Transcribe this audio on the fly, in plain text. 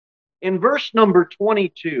In verse number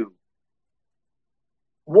 22,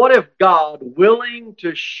 what if God, willing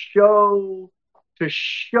to show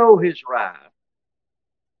his wrath?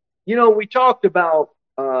 You know, we talked about,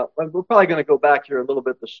 we're probably going to go back here a little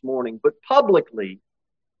bit this morning, but publicly,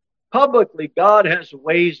 God has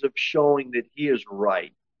ways of showing that he is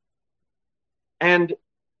right. And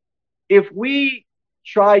if we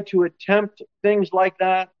try to attempt things like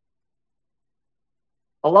that,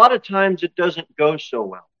 a lot of times it doesn't go so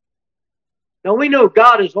well. Now we know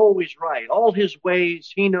God is always right. All his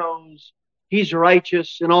ways, he knows he's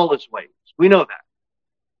righteous in all his ways. We know that.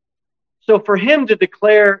 So for him to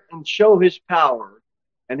declare and show his power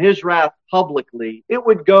and his wrath publicly, it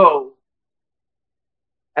would go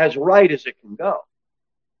as right as it can go.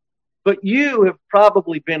 But you have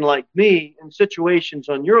probably been like me in situations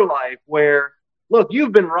on your life where, look,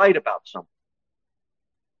 you've been right about something.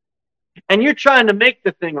 And you're trying to make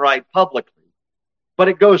the thing right publicly, but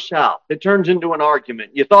it goes south. It turns into an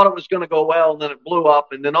argument. You thought it was going to go well, and then it blew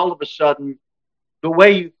up, and then all of a sudden, the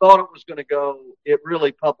way you thought it was going to go, it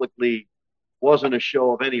really publicly wasn't a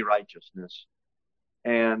show of any righteousness.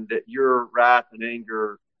 And your wrath and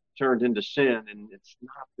anger turned into sin, and it's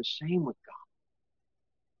not the same with God.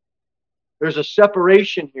 There's a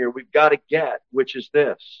separation here we've got to get, which is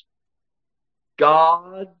this.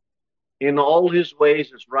 God, in all his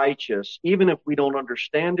ways, is righteous, even if we don't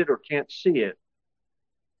understand it or can't see it.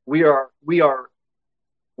 We are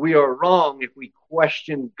wrong if we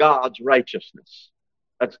question God's righteousness.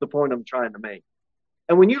 That's the point I'm trying to make.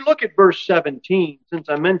 And when you look at verse 17, since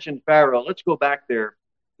I mentioned Pharaoh, let's go back there.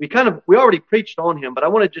 We already preached on him, but I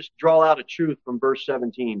want to just draw out a truth from verse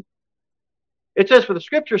 17. It says, "For the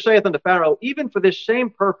scripture saith unto Pharaoh, even for this same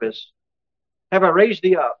purpose have I raised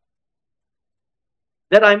thee up,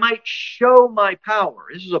 that I might show my power."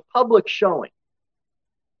 This is a public showing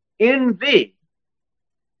in thee,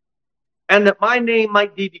 and that my name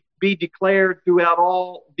might be declared throughout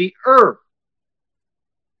all the earth.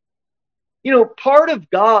 You know, part of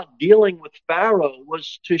God dealing with Pharaoh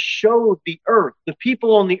was to show the earth, the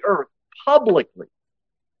people on the earth, publicly,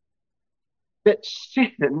 that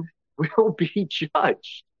sin will be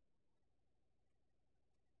judged.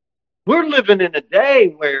 We're living in a day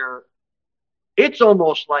where it's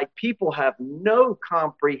almost like people have no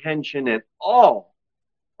comprehension at all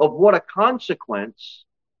of what a consequence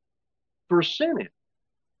for sin is.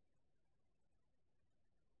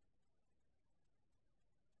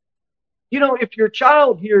 You know, if your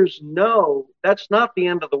child hears no, that's not the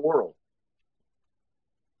end of the world.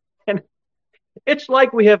 And it's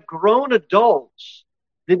like we have grown adults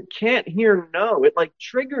that can't hear no. It like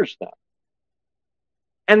triggers them.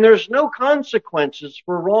 And there's no consequences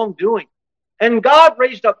for wrongdoing. And God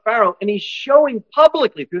raised up Pharaoh, and he's showing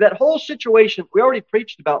publicly through that whole situation we already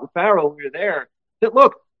preached about in Pharaoh when we were there, that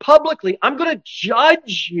look, publicly, I'm going to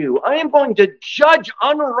judge you. I am going to judge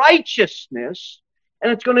unrighteousness,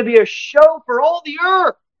 and it's going to be a show for all the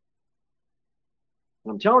earth.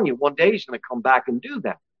 And I'm telling you, one day he's going to come back and do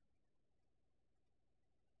that.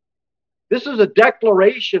 This is a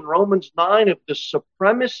declaration, Romans 9, of the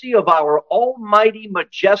supremacy of our almighty,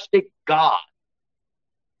 majestic God,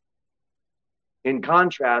 in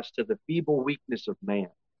contrast to the feeble weakness of man.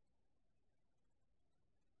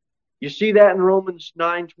 You see that in Romans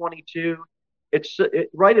 9:22? It's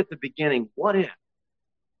right at the beginning. What if?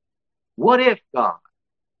 What if God,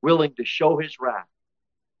 willing to show his wrath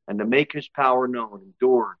and to make his power known,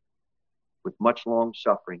 endured with much long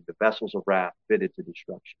suffering the vessels of wrath fitted to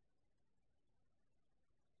destruction?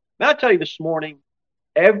 May I tell you this morning,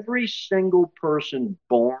 every single person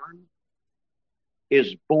born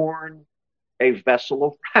is born a vessel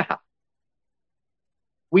of wrath.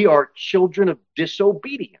 We are children of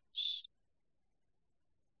disobedience.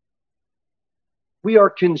 We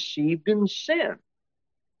are conceived in sin.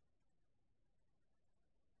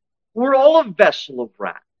 We're all a vessel of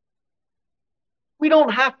wrath. We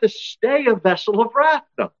don't have to stay a vessel of wrath,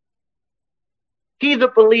 though. He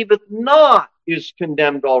that believeth not is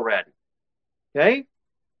condemned already. Okay?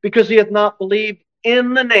 Because he hath not believed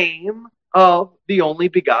in the name of the only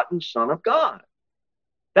begotten Son of God.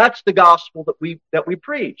 That's the gospel that we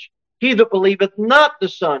preach. He that believeth not the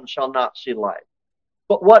Son shall not see life.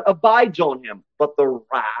 But what abides on him? But the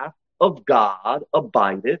wrath of God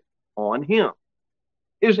abideth on him.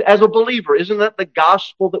 As a believer, isn't that the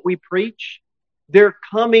gospel that we preach? They're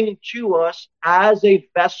coming to us as a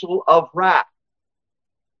vessel of wrath.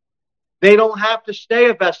 They don't have to stay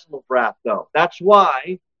a vessel of wrath, though. That's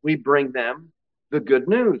why we bring them the good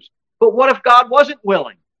news. But what if God wasn't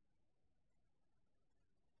willing?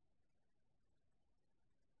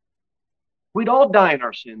 We'd all die in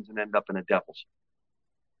our sins and end up in a devil's.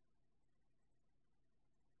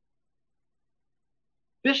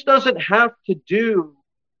 This doesn't have to do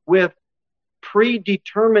with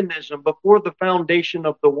predeterminism before the foundation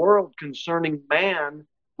of the world concerning man,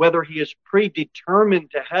 whether he is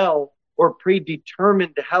predetermined to hell or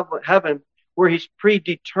predetermined to heaven, where he's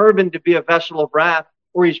predetermined to be a vessel of wrath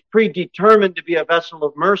or he's predetermined to be a vessel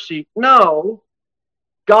of mercy. No,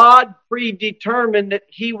 God predetermined that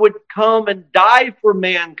he would come and die for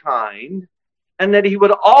mankind and that he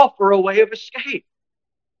would offer a way of escape.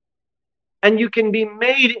 And you can be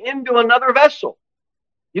made into another vessel.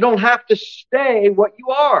 You don't have to stay what you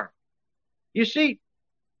are. You see,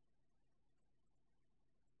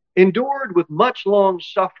 endured with much long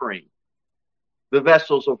suffering, the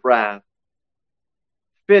vessels of wrath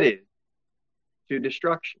fitted to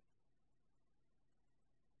destruction.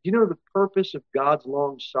 You know, the purpose of God's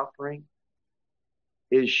long suffering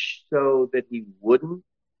is so that he wouldn't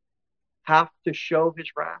have to show his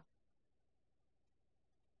wrath.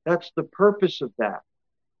 That's the purpose of that.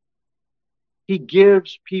 He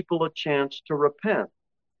gives people a chance to repent.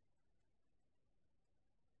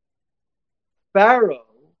 Pharaoh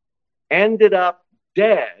ended up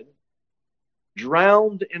dead,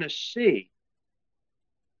 drowned in a sea,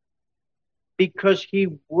 because he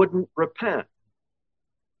wouldn't repent.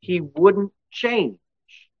 He wouldn't change.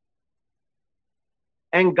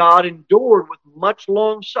 And God endured with much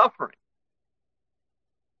long suffering.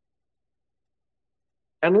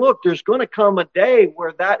 And look, there's going to come a day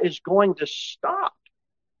where that is going to stop.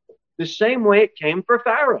 The same way it came for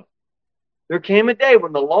Pharaoh. There came a day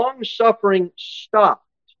when the long suffering stopped.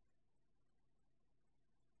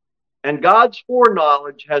 And God's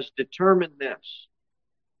foreknowledge has determined this.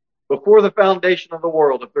 Before the foundation of the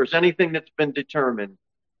world, if there's anything that's been determined,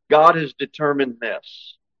 God has determined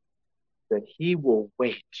this, that he will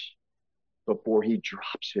wait before he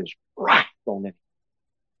drops his wrath on it.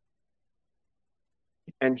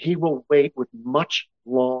 And he will wait with much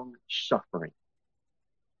long suffering.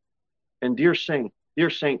 And dear saint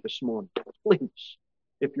this morning, please,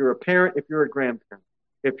 if you're a parent, if you're a grandparent,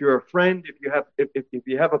 if you're a friend, if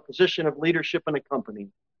you have a position of leadership in a company,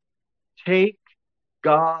 take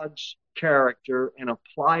God's character and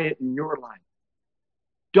apply it in your life.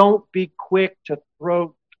 Don't be quick to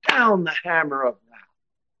throw down the hammer of wrath.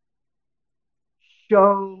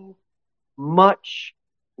 Show much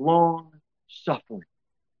long suffering.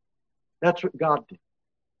 That's what God did.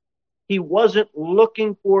 He wasn't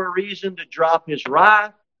looking for a reason to drop his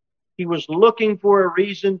wrath. He was looking for a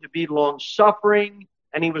reason to be long suffering,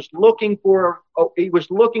 and he was looking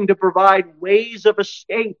to provide ways of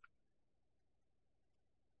escape.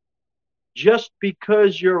 Just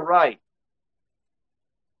because you're right,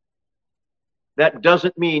 that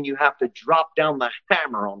doesn't mean you have to drop down the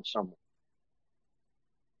hammer on someone.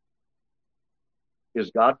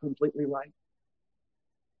 Is God completely right?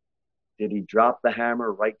 Did he drop the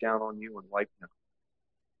hammer right down on you and wipe you out?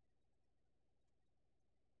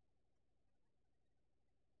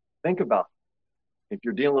 Think about it. If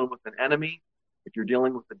you're dealing with an enemy, if you're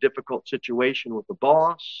dealing with a difficult situation with the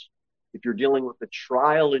boss, if you're dealing with a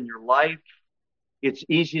trial in your life, it's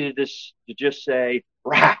easy to just say,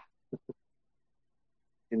 wrath,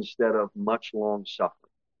 instead of much long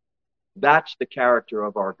suffering. That's the character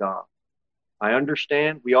of our God. I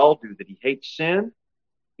understand, we all do, that he hates sin,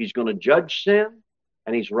 he's going to judge sin,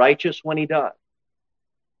 and he's righteous when he does.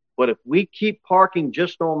 But if we keep parking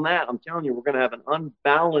just on that, I'm telling you, we're going to have an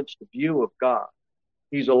unbalanced view of God.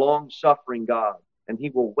 He's a long-suffering God, and he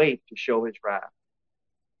will wait to show his wrath.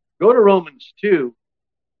 Go to Romans 2.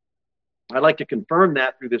 I'd like to confirm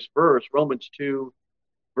that through this verse, Romans 2,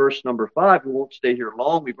 verse number 5. We won't stay here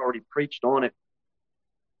long. We've already preached on it.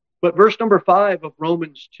 But verse number 5 of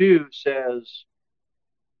Romans 2 says,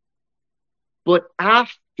 but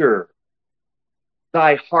after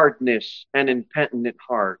thy hardness and impenitent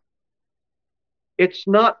heart, it's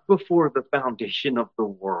not before the foundation of the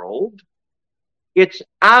world. It's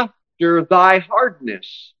after thy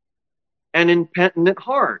hardness and impenitent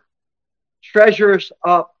heart. Treasures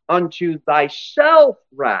up unto thyself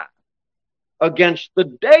wrath against the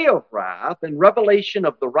day of wrath and revelation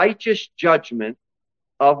of the righteous judgment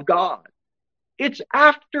of God. It's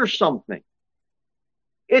after something.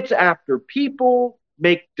 It's after people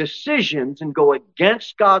make decisions and go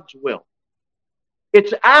against God's will.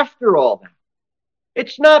 It's after all that.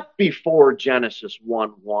 It's not before Genesis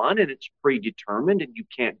 1:1 and it's predetermined and you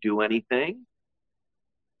can't do anything.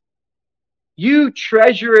 You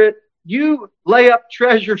treasure it. You lay up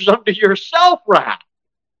treasures unto yourself wrath.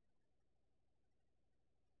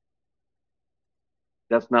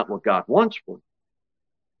 That's not what God wants for you.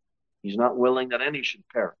 He's not willing that any should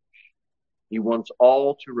perish. He wants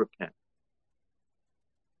all to repent.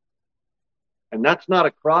 And that's not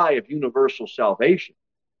a cry of universal salvation.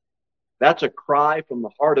 That's a cry from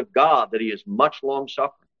the heart of God that he is much long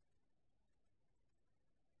suffering.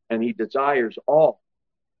 And he desires all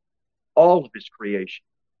of his creation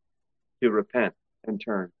to repent and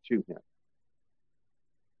turn to him.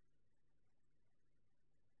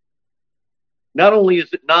 Not only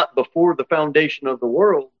is it not before the foundation of the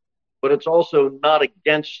world, but it's also not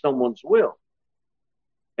against someone's will.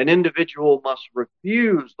 An individual must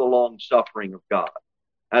refuse the long suffering of God,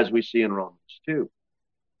 as we see in Romans 2.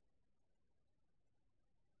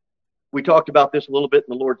 We talked about this a little bit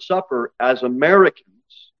in the Lord's Supper. As Americans,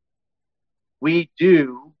 we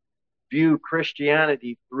do view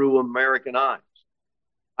Christianity through American eyes.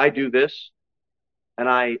 I do this, and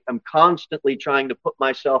I am constantly trying to put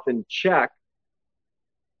myself in check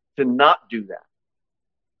to not do that.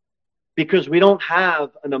 Because we don't have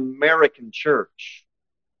an American church.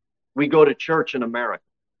 We go to church in America.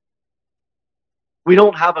 We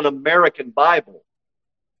don't have an American Bible.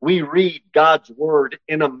 We read God's word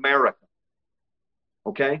in America.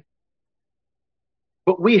 Okay?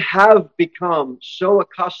 But we have become so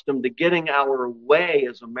accustomed to getting our way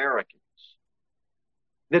as Americans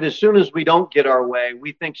that as soon as we don't get our way,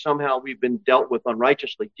 we think somehow we've been dealt with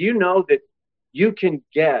unrighteously. Do you know that you can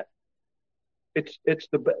get, it's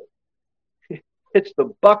the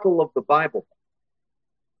buckle of the Bible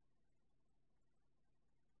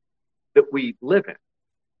that we live in.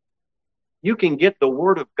 You can get the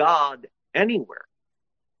Word of God anywhere.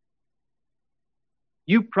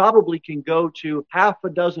 You probably can go to half a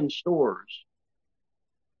dozen stores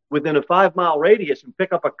within a 5-mile radius and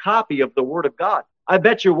pick up a copy of the Word of God. I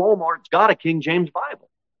bet you Walmart's got a King James Bible.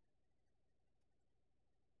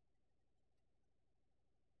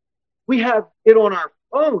 We have it on our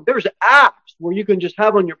phone. There's apps where you can just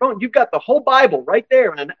have on your phone. You've got the whole Bible right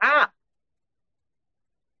there in an app.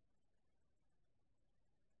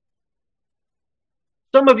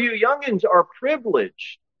 Some of you youngins are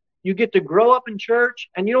privileged. You get to grow up in church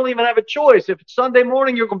and you don't even have a choice. If it's Sunday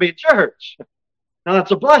morning, you're going to be in church. Now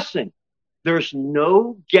that's a blessing. There's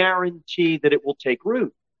no guarantee that it will take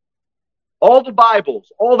root. All the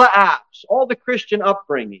Bibles, all the apps, all the Christian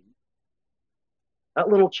upbringing, that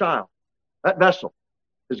little child, that vessel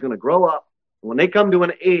is going to grow up. When they come to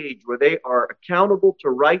an age where they are accountable to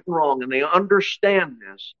right and wrong and they understand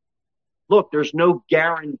this, look, there's no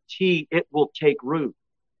guarantee it will take root.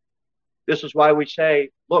 This is why we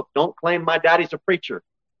say, look, don't claim my daddy's a preacher.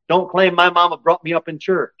 Don't claim my mama brought me up in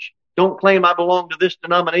church. Don't claim I belong to this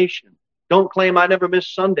denomination. Don't claim I never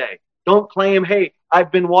missed Sunday. Don't claim, hey,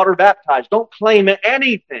 I've been water baptized. Don't claim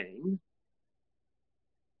anything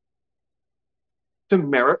to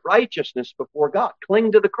merit righteousness before God.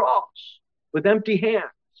 Cling to the cross with empty hands,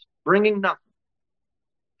 bringing nothing.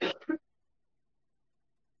 There's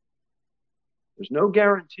no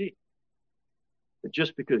guarantee that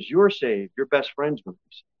just because you're saved, your best friend's going to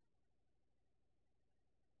be saved.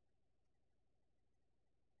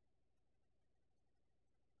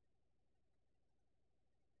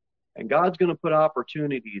 And God's going to put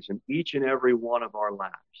opportunities in each and every one of our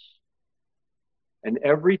laps. And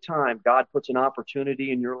every time God puts an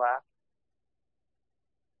opportunity in your lap,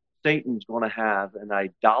 Satan's going to have an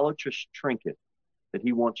idolatrous trinket that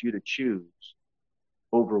he wants you to choose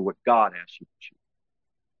over what God asks you to choose.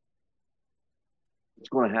 It's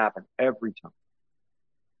going to happen every time.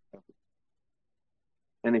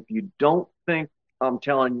 And if you don't think I'm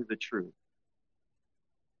telling you the truth,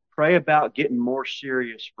 pray about getting more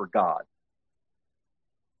serious for God.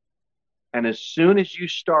 And as soon as you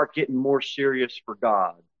start getting more serious for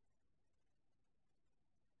God,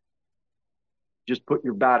 just put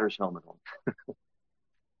your batter's helmet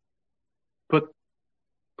on.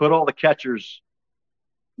 put all the catchers,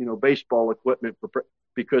 baseball equipment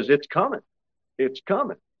because it's coming. It's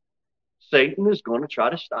coming. Satan is going to try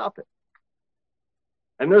to stop it.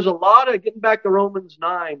 And there's a lot of, getting back to Romans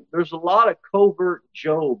 9, there's a lot of covert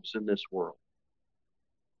Jobs in this world.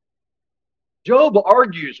 Job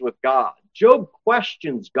argues with God. Job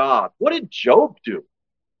questions God. What did Job do?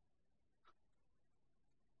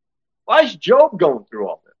 Why is Job going through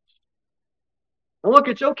all this? Now look,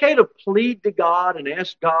 it's okay to plead to God and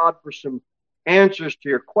ask God for some answers to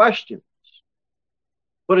your questions.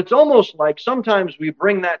 But it's almost like sometimes we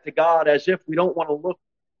bring that to God as if we don't want to look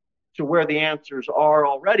to where the answers are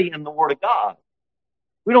already in the Word of God.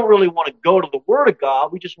 We don't really want to go to the Word of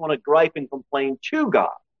God. We just want to gripe and complain to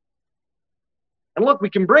God. And look, we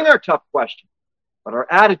can bring our tough questions, but our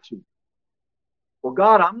attitude, well,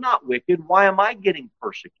 God, I'm not wicked. Why am I getting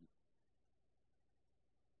persecuted?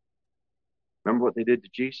 Remember what they did to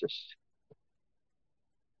Jesus?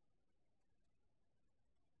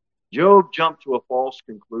 Job jumped to a false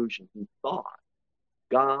conclusion. He thought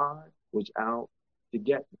God was out to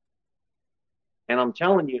get him. And I'm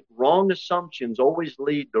telling you, wrong assumptions always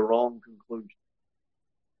lead to wrong conclusions.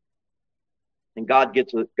 And God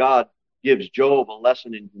gives Job a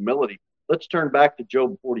lesson in humility. Let's turn back to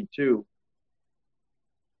Job 42.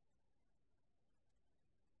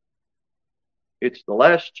 It's the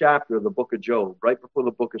last chapter of the book of Job, right before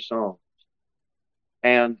the book of Psalms.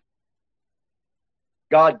 And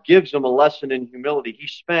God gives him a lesson in humility. He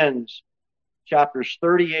spends chapters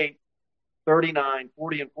 38, 39,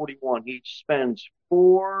 40, and 41. He spends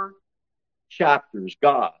 4 chapters,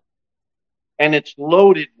 God. And it's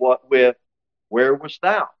loaded with, where wast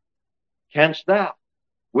thou? Canst thou?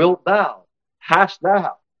 Wilt thou? Hast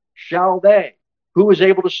thou? Shall they? Who is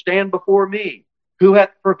able to stand before me? Who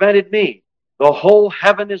hath prevented me? The whole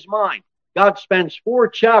heaven is mine. God spends 4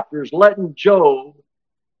 chapters letting Job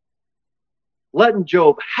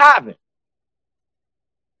have it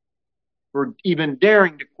for even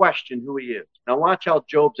daring to question who he is. Now watch how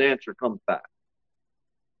Job's answer comes back.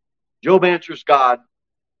 Job answers God,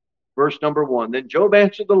 verse number 1. Then Job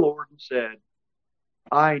answered the Lord and said,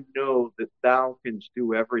 I know that thou canst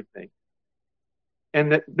do everything,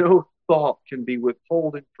 and that no thought can be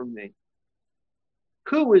withholden from me.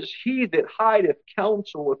 Who is he that hideth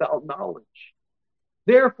counsel without knowledge?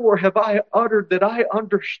 Therefore have I uttered that I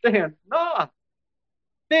understand not.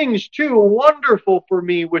 Things too wonderful for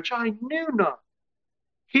me, which I knew not.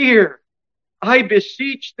 Hear, I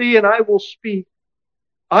beseech thee, and I will speak.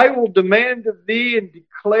 I will demand of thee, and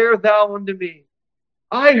declare thou unto me.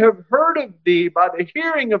 I have heard of thee by the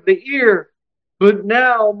hearing of the ear, but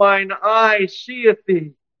now mine eye seeth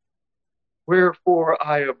thee. Wherefore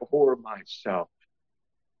I abhor myself,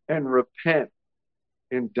 and repent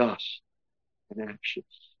in dust and ashes.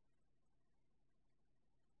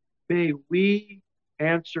 May we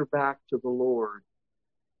answer back to the Lord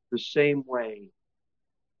the same way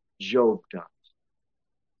Job does.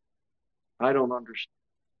 I don't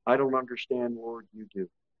understand, Lord, you do.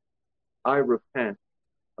 I repent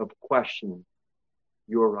of questioning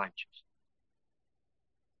your righteousness.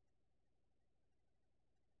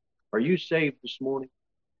 Are you saved this morning?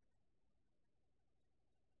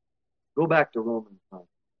 Go back to Romans 9.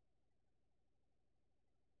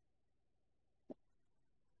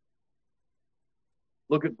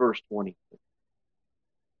 Look at verse 20.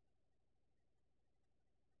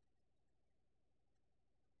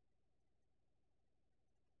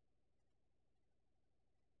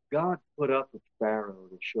 God put up with Pharaoh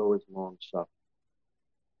to show his long suffering.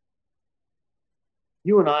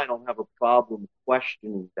 You and I don't have a problem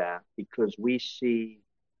questioning that because we see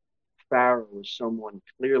Pharaoh as someone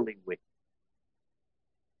clearly wicked.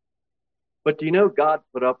 But do you know God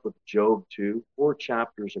put up with Job too? 4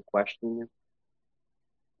 chapters of questioning him.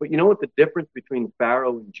 But you know what the difference between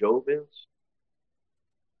Pharaoh and Job is?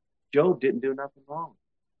 Job didn't do nothing wrong.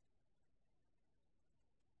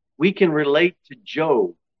 We can relate to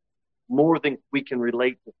Job more than we can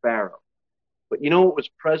relate to Pharaoh. But you know what was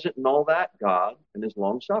present in all that? God and his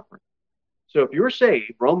long suffering. So if you're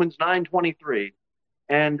saved, Romans 9:23,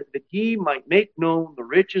 and that he might make known the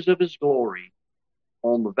riches of his glory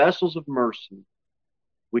on the vessels of mercy,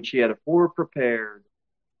 which he had afore prepared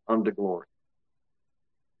unto glory.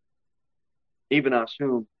 Even us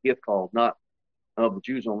whom he hath called, not of the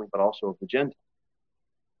Jews only, but also of the Gentiles.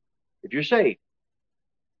 If you're saved,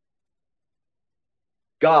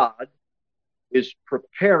 God is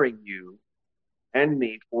preparing you and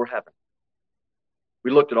me for heaven.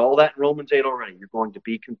 We looked at all that in Romans 8 already. You're going to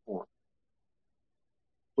be conformed.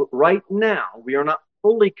 But right now, we are not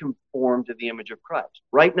fully conformed to the image of Christ.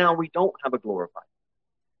 Right now, we don't have a glorified.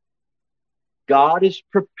 God is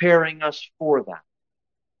preparing us for that.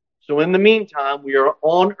 So in the meantime, we are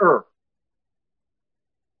on earth.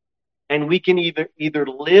 And we can either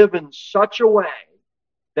live in such a way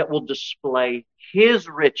that will display his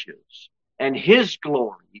riches and his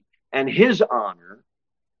glory and his honor,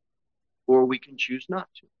 or we can choose not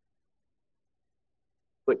to.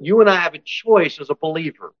 But you and I have a choice as a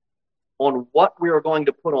believer on what we are going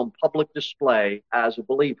to put on public display as a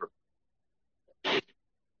believer.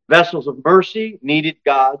 Vessels of mercy needed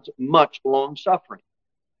God's much long suffering.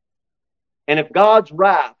 And if God's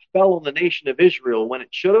wrath fell on the nation of Israel when it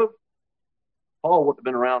should have, Paul wouldn't have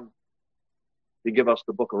been around to give us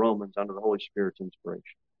the book of Romans under the Holy Spirit's inspiration.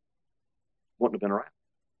 Wouldn't have been around.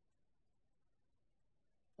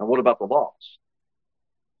 Now, what about the lost?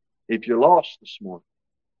 If you're lost this morning,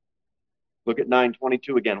 look at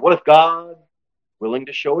 9:22 again. What if God, willing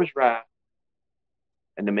to show his wrath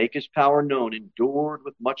and to make his power known, endured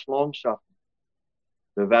with much long suffering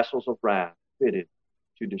the vessels of wrath fitted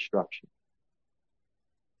to destruction.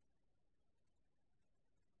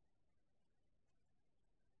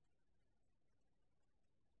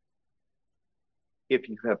 If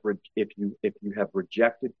you have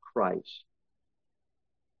rejected Christ,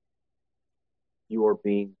 you are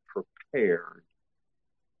being prepared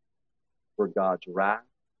for God's wrath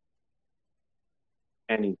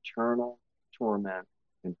and eternal torment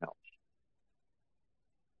in hell.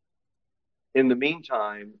 In the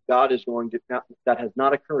meantime, God is going to, that has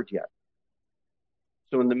not occurred yet.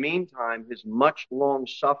 So in the meantime, his much long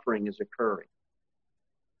suffering is occurring.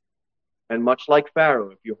 And much like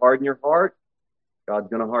Pharaoh, if you harden your heart, God's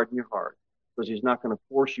going to harden your heart because he's not going to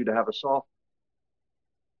force you to have a soft.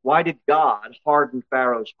 Why did God harden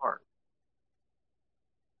Pharaoh's heart?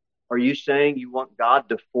 Are you saying you want God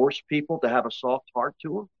to force people to have a soft heart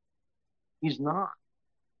to him? He's not.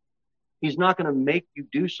 He's not going to make you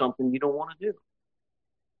do something you don't want to do.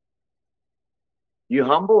 You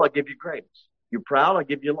humble, I give you grace. You're proud, I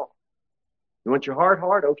give you law. You want your heart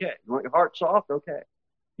hard? Okay. You want your heart soft? Okay.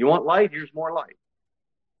 You want light? Here's more light.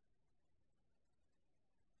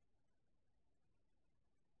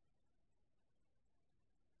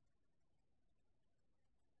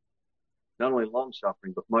 Not only long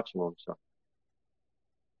suffering, but much long suffering.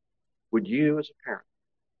 Would you, as a parent,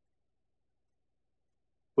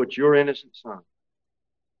 put your innocent son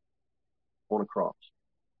on a cross?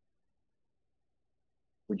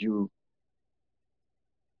 Would you?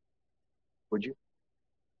 Would you?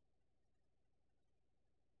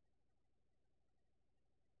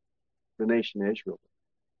 The nation of Israel.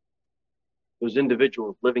 Those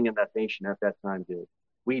individuals living in that nation at that time did.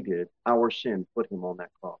 We did. Our sin put him on that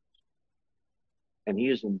cross. And he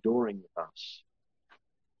is enduring with us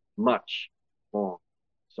much long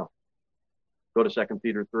suffering. Go to 2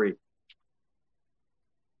 Peter 3.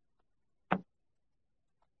 2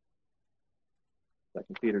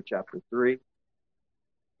 Peter chapter 3.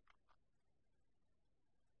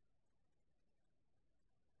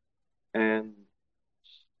 And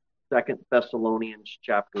 2 Thessalonians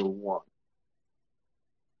chapter 1.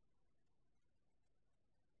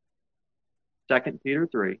 2 Peter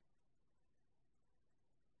 3.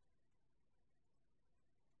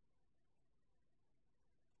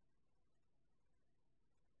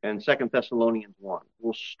 And 2 Thessalonians 1.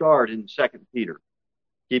 We'll start in 2 Peter.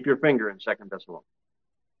 Keep your finger in 2 Thessalonians.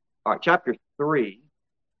 All right, chapter 3,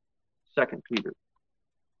 2 Peter.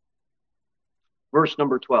 Verse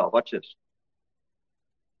number 12. Watch this.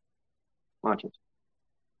 Watch this.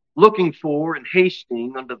 Looking for and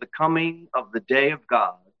hasting unto the coming of the day of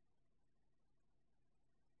God,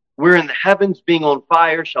 wherein the heavens being on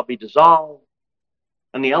fire shall be dissolved,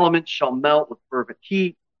 and the elements shall melt with fervent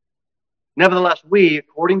heat. Nevertheless, we,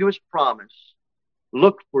 according to his promise,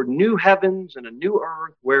 look for new heavens and a new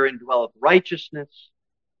earth wherein dwelleth righteousness.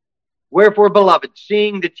 Wherefore, beloved,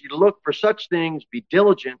 seeing that ye look for such things, be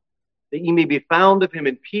diligent, that ye may be found of him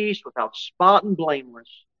in peace, without spot and blameless,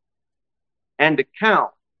 and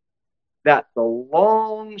account that the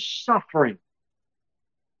long suffering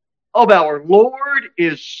of our Lord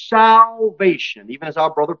is salvation, even as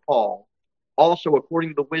our brother Paul, also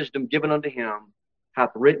according to the wisdom given unto him,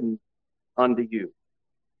 hath written unto you.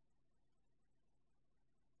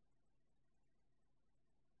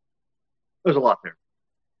 There's a lot there.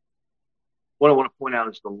 What I want to point out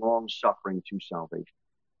is the long suffering to salvation.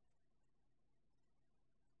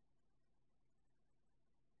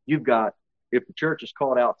 You've got, if the church is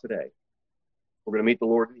called out today, we're going to meet the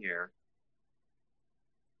Lord in the air.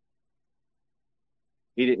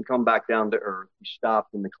 He didn't come back down to earth. He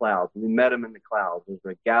stopped in the clouds. We met him in the clouds. There's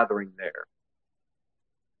a gathering there.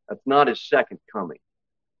 That's not his second coming.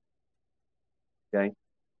 Okay?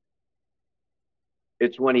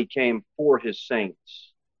 It's when he came for his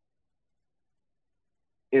saints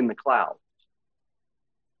in the clouds.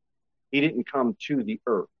 He didn't come to the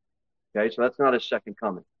earth. Okay? So that's not his second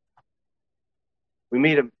coming. We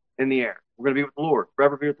meet him in the air. We're going to be with the Lord,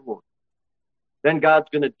 forever be with the Lord. Then God's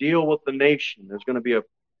going to deal with the nation. There's going to be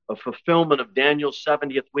a fulfillment of Daniel's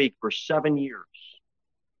 70th week for 7 years.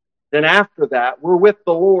 Then after that, we're with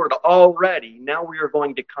the Lord already. Now we are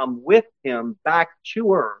going to come with him back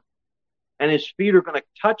to earth, and his feet are going to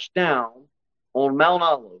touch down on Mount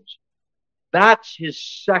Olives. That's his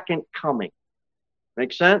second coming.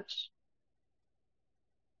 Make sense?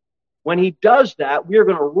 When he does that, we are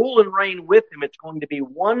going to rule and reign with him. It's going to be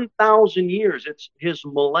 1,000 years. It's his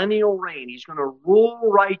millennial reign. He's going to rule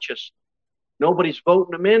righteously. Nobody's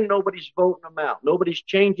voting him in. Nobody's voting him out. Nobody's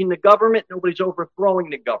changing the government. Nobody's overthrowing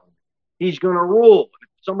the government. He's going to rule. If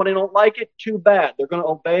somebody don't like it, too bad. They're going to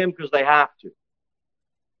obey him because they have to.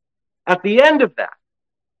 At the end of that,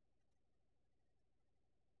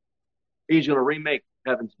 He's going to remake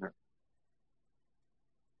heavens and earth.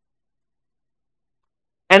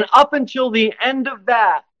 And up until the end of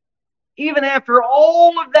that, even after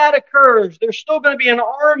all of that occurs, there's still going to be an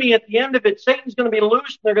army at the end of it. Satan's going to be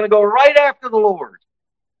loose, and they're going to go right after the Lord.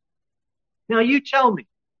 Now you tell me,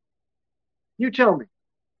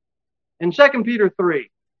 in 2 Peter 3,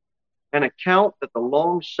 an account that the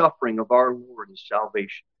long suffering of our Lord is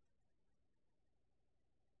salvation.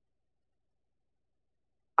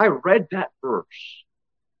 I read that verse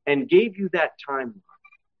and gave you that timeline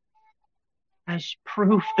as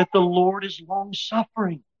proof that the Lord is long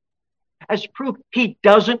suffering. As proof, he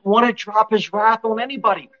doesn't want to drop his wrath on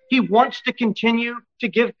anybody. He wants to continue to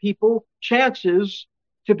give people chances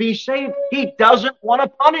to be saved. He doesn't want to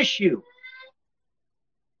punish you.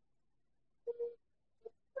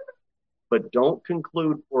 But don't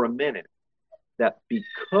conclude for a minute that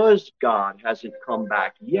because God hasn't come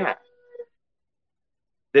back yet,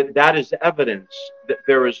 that is evidence that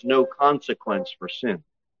there is no consequence for sin.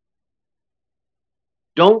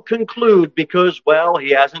 Don't conclude because, well,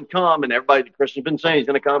 he hasn't come and everybody, the Christian's been saying he's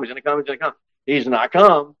going to come, he's going to come, he's going to come. He's not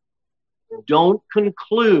come. Don't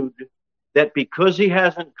conclude that because he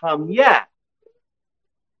hasn't come yet,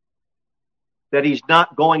 that he's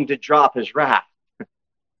not going to drop his wrath,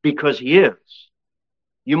 because he is.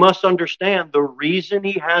 You must understand the reason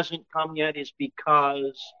he hasn't come yet is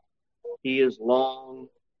because he is long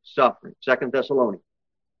suffering. Second Thessalonians,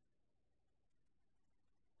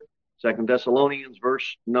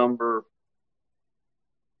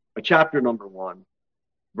 chapter number 1,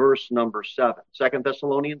 verse number 7. 2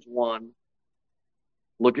 Thessalonians 1,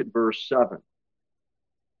 look at verse 7.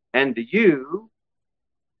 And to you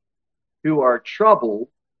who are troubled,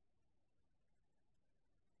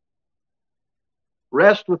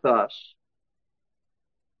 rest with us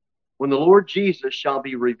when the Lord Jesus shall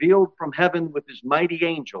be revealed from heaven with his mighty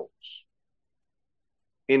angels,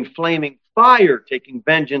 in flaming fire, taking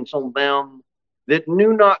vengeance on them that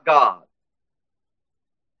knew not God,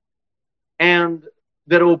 and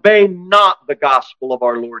that obey not the gospel of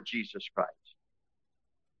our Lord Jesus Christ,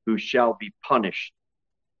 who shall be punished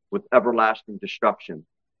with everlasting destruction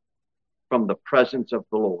from the presence of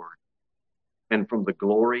the Lord and from the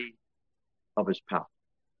glory of his power.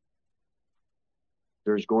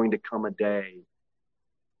 There's going to come a day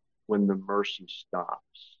when the mercy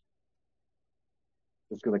stops.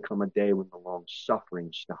 There's going to come a day when the long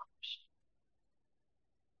suffering stops.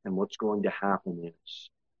 And what's going to happen is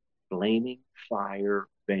flaming fire,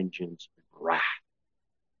 vengeance, and wrath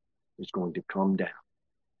is going to come down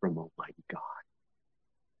from Almighty God.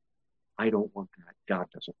 I don't want that. God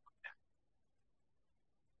doesn't want that.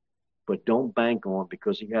 But don't bank on,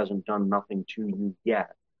 because he hasn't done nothing to you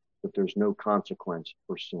yet, that there's no consequence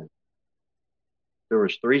for sin. There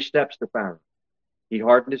was 3 steps to Pharaoh. He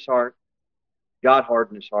hardened his heart. God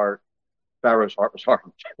hardened his heart. Pharaoh's heart was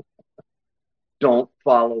hardened. Don't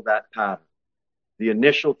follow that pattern. The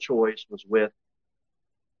initial choice was with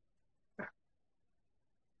Pharaoh.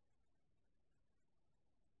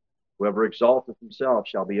 Whoever exalteth himself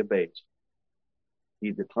shall be abased.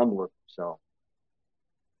 He that humbleth himself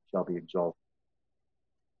shall be exalted.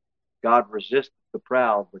 God resisteth the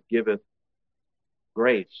proud, but giveth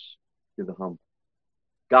grace to the humble.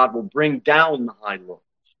 God will bring down the high looks.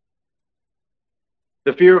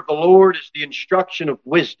 The fear of the Lord is the instruction of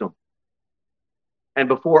wisdom, and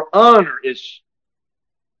before honor is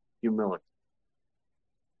humility.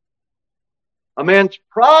 A man's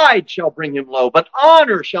pride shall bring him low, but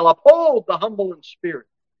honor shall uphold the humble in spirit.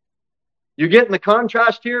 You getting the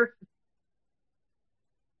contrast here?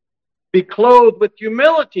 Be clothed with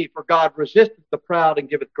humility, for God resisteth the proud and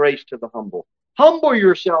giveth grace to the humble. Humble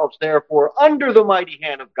yourselves, therefore, under the mighty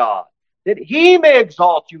hand of God, that he may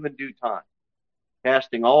exalt you in due time,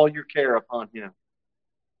 casting all your care upon him.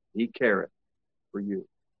 He careth for you.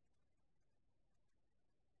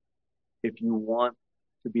 If you want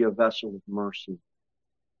to be a vessel of mercy,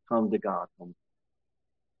 come to God, and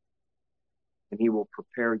he will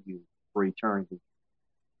prepare you for eternity.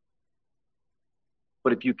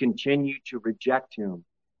 But if you continue to reject him,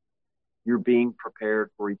 you're being prepared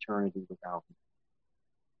for eternity without him.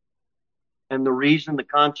 And the reason the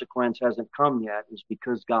consequence hasn't come yet is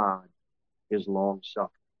because God is long-suffering.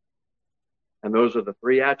 And those are the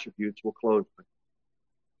 3 attributes we'll close with.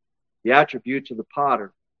 The attributes of the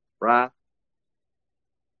potter: wrath,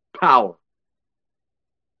 power,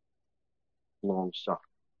 long-suffering.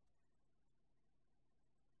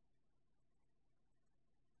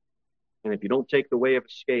 And if you don't take the way of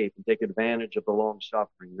escape and take advantage of the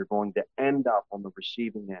long-suffering, you're going to end up on the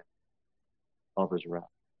receiving end of his wrath.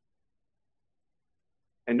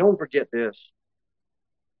 And don't forget this.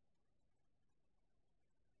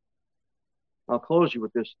 I'll close you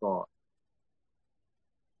with this thought.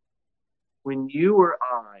 When you or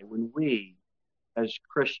I, when we as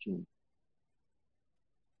Christians,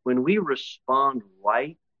 when we respond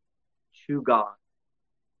right to God,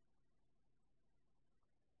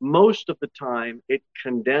 most of the time it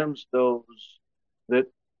condemns those that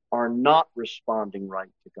are not responding right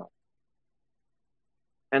to God.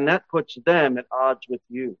 And that puts them at odds with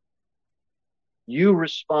you. You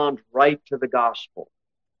respond right to the gospel.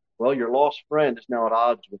 Well, your lost friend is now at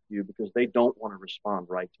odds with you because they don't want to respond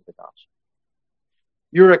right to the gospel.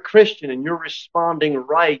 You're a Christian and you're responding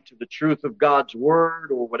right to the truth of God's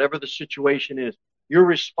word or whatever the situation is. You're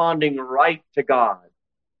responding right to God.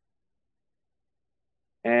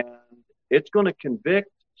 And it's going to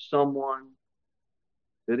convict someone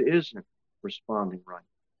that isn't responding right.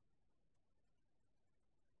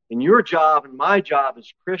 And your job and my job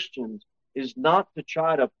as Christians is not to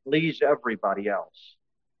try to please everybody else.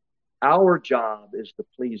 Our job is to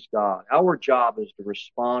please God. Our job is to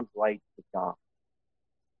respond right to God.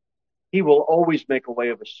 He will always make a way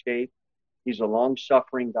of escape. He's a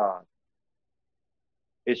long-suffering God.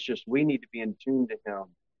 It's just we need to be in tune to him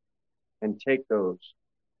and take those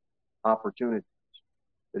opportunities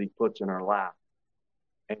that he puts in our lap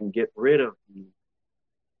and get rid of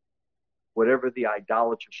whatever the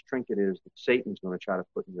idolatrous trinket is that Satan's going to try to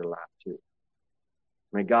put in your lap too.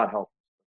 May God help.